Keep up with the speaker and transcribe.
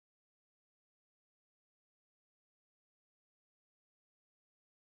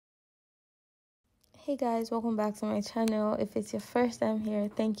Hey guys, welcome back to my channel. If it's your first time here,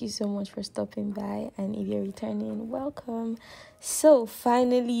 thank you so much for stopping by, and if you're returning, welcome. So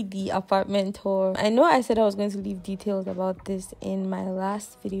finally, the apartment tour. I know I said I was going to leave details about this in my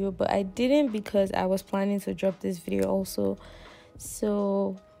last video, but I didn't because I was planning to drop this video also.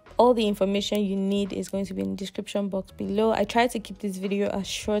 So all the information you need is going to be in the description box below. I tried to keep this video as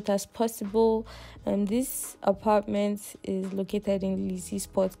short as possible. This apartment is located in Lizzie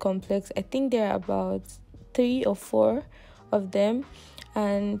Sports Complex. I think there are about 3 or 4 of them.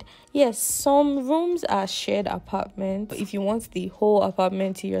 And yes, some rooms are shared apartments. If you want the whole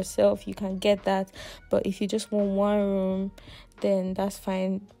apartment to yourself, you can get that. But if you just want one room, then that's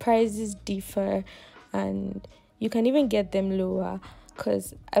fine. Prices differ, and you can even get them lower.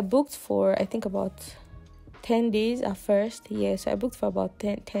 Because I booked for, I think, about 10 days at first. Yeah, so I booked for about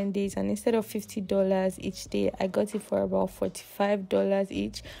 10 days, and instead of $50 each day, I got it for about $45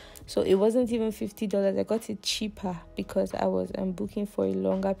 each. So it wasn't even $50. I got it cheaper because I was booking for a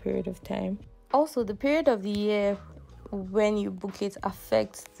longer period of time. Also, the period of the year when you book it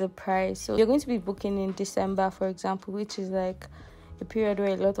affects the price. So you're going to be booking in December, for example, which is like a period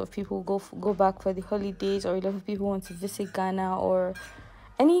where a lot of people go back for the holidays, or a lot of people want to visit Ghana or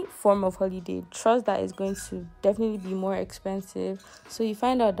any form of holiday. Trust that is going to definitely be more expensive. So you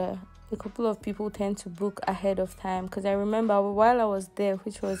find out that a couple of people tend to book ahead of time. Because I remember while I was there,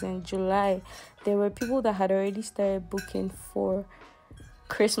 which was in July, there were people that had already started booking for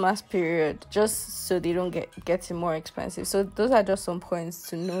Christmas period, just so they don't get it more expensive. So those are just some points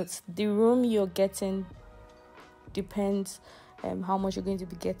to note. The room you're getting depends how much you're going to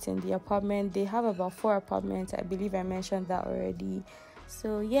be getting. The apartment, they have about 4 apartments. I believe I mentioned that already.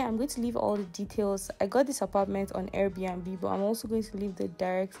 So yeah, I'm going to leave all the details. I got this apartment on Airbnb, but I'm also going to leave the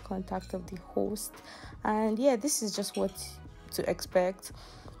direct contact of the host. And yeah, this is just what to expect.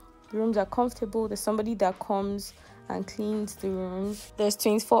 The rooms are comfortable. There's somebody that comes and cleans the rooms. There's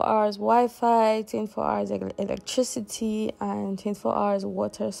 24 hours Wi-Fi, 24 hours electricity, and 24 hours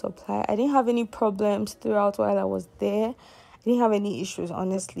water supply. I didn't have any problems throughout while I was there. I didn't have any issues,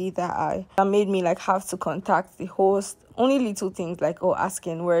 honestly, that made me like have to contact the host. Only little things like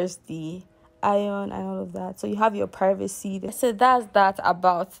asking where's the iron and all of that. So you have your privacy. So that's that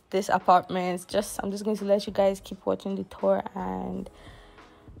about this apartment. I'm just going to let you guys keep watching the tour, and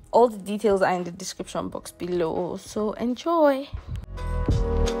all the details are in the description box below. So enjoy.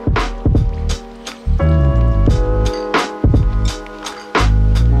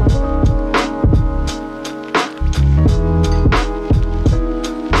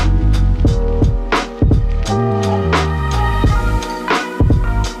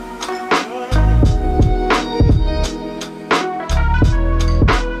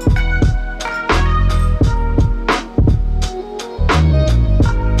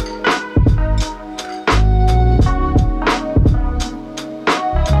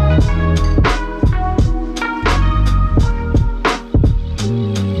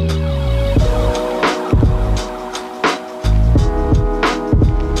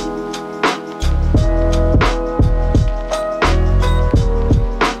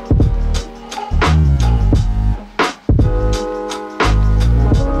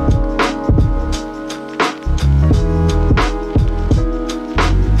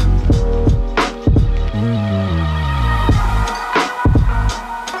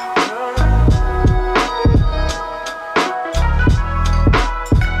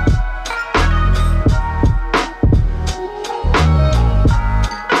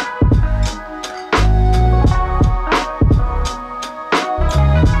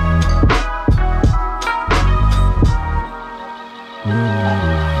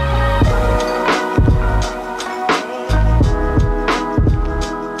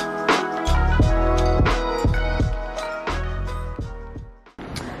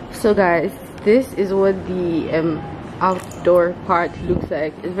 So guys, this is what the outdoor part looks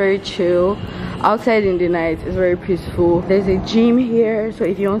like. It's very chill. Outside in the night, it's very peaceful. There's a gym here, so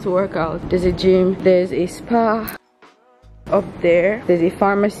if you want to work out, there's a gym. There's a spa up there. There's a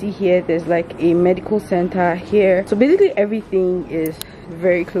pharmacy here. There's like a medical center here. So basically everything is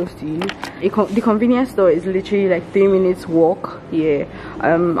very close to you. The convenience store is literally like 3 minutes walk. Yeah,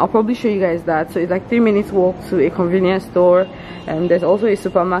 I'll probably show you guys that. So it's like 3 minutes walk to a convenience store, and there's also a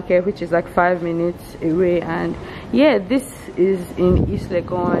supermarket which is like 5 minutes away. And yeah, this is in East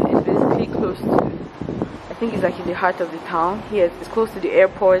Legon. It's basically close to, I think it's like in the heart of the town. Yeah, it's close to the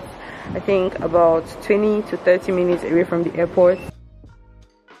airport. I think about 20 to 30 minutes away from the airport,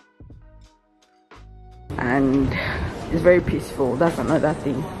 and it's very peaceful. That's another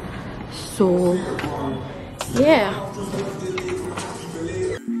thing. So yeah,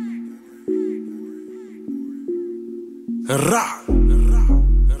 Ra.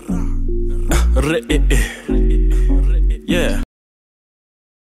 Re.